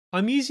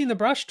I'm using the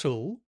brush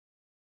tool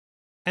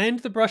and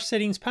the brush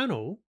settings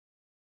panel,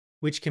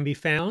 which can be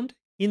found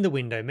in the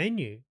window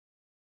menu.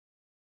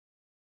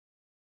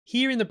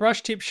 Here in the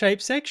brush tip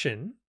shape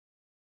section,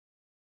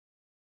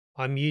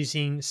 I'm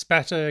using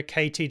Spatter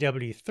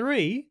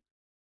KTW3,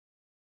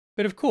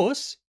 but of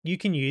course you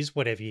can use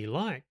whatever you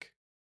like.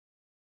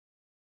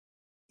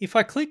 If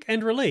I click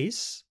and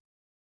release,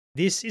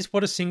 this is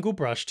what a single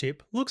brush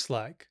tip looks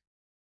like.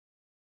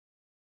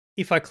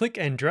 If I click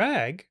and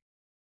drag,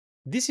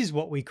 this is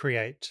what we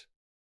create.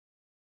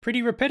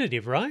 Pretty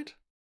repetitive, right?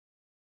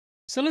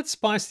 So let's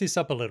spice this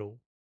up a little.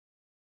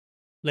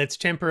 Let's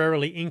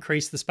temporarily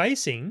increase the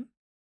spacing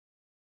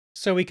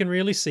so we can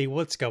really see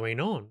what's going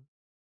on.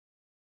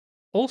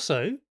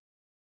 Also,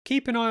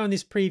 keep an eye on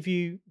this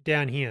preview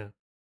down here.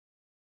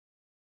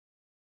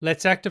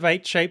 Let's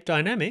activate Shape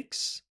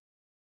Dynamics,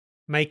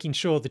 making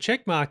sure the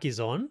check mark is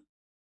on.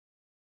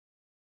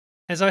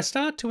 As I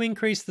start to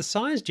increase the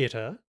size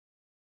jitter,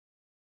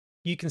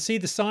 you can see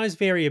the size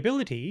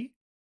variability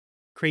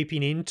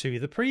creeping into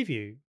the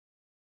preview.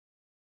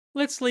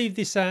 Let's leave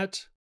this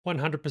at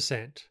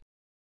 100%.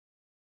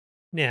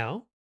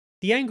 Now,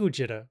 the angle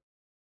jitter.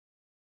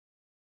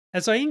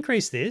 As I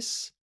increase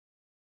this,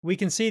 we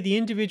can see the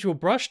individual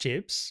brush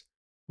tips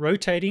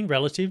rotating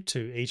relative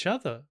to each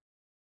other.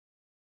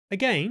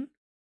 Again,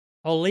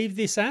 I'll leave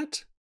this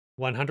at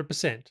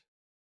 100%.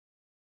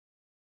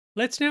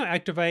 Let's now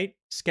activate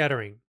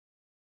scattering.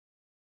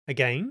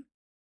 Again,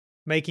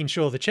 making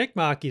sure the check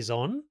mark is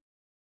on.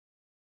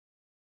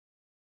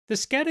 The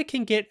scatter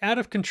can get out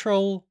of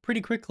control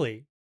pretty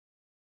quickly,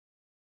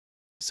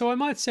 so I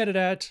might set it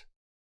at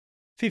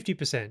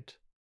 50%.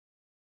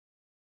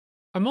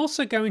 I'm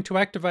also going to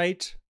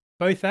activate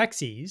both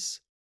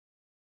axes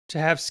to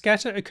have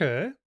scatter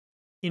occur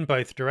in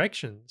both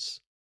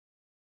directions.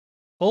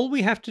 All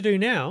we have to do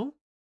now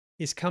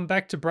is come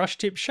back to brush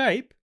tip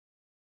shape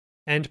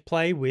and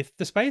play with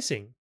the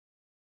spacing.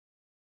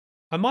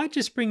 I might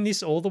just bring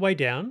this all the way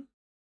down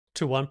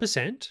to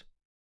 1%.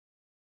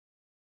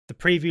 The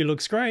preview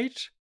looks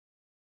great.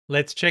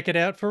 Let's check it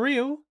out for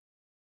real.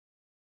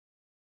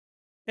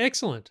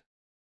 Excellent.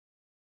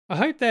 I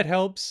hope that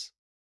helps.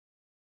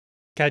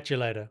 Catch you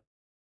later.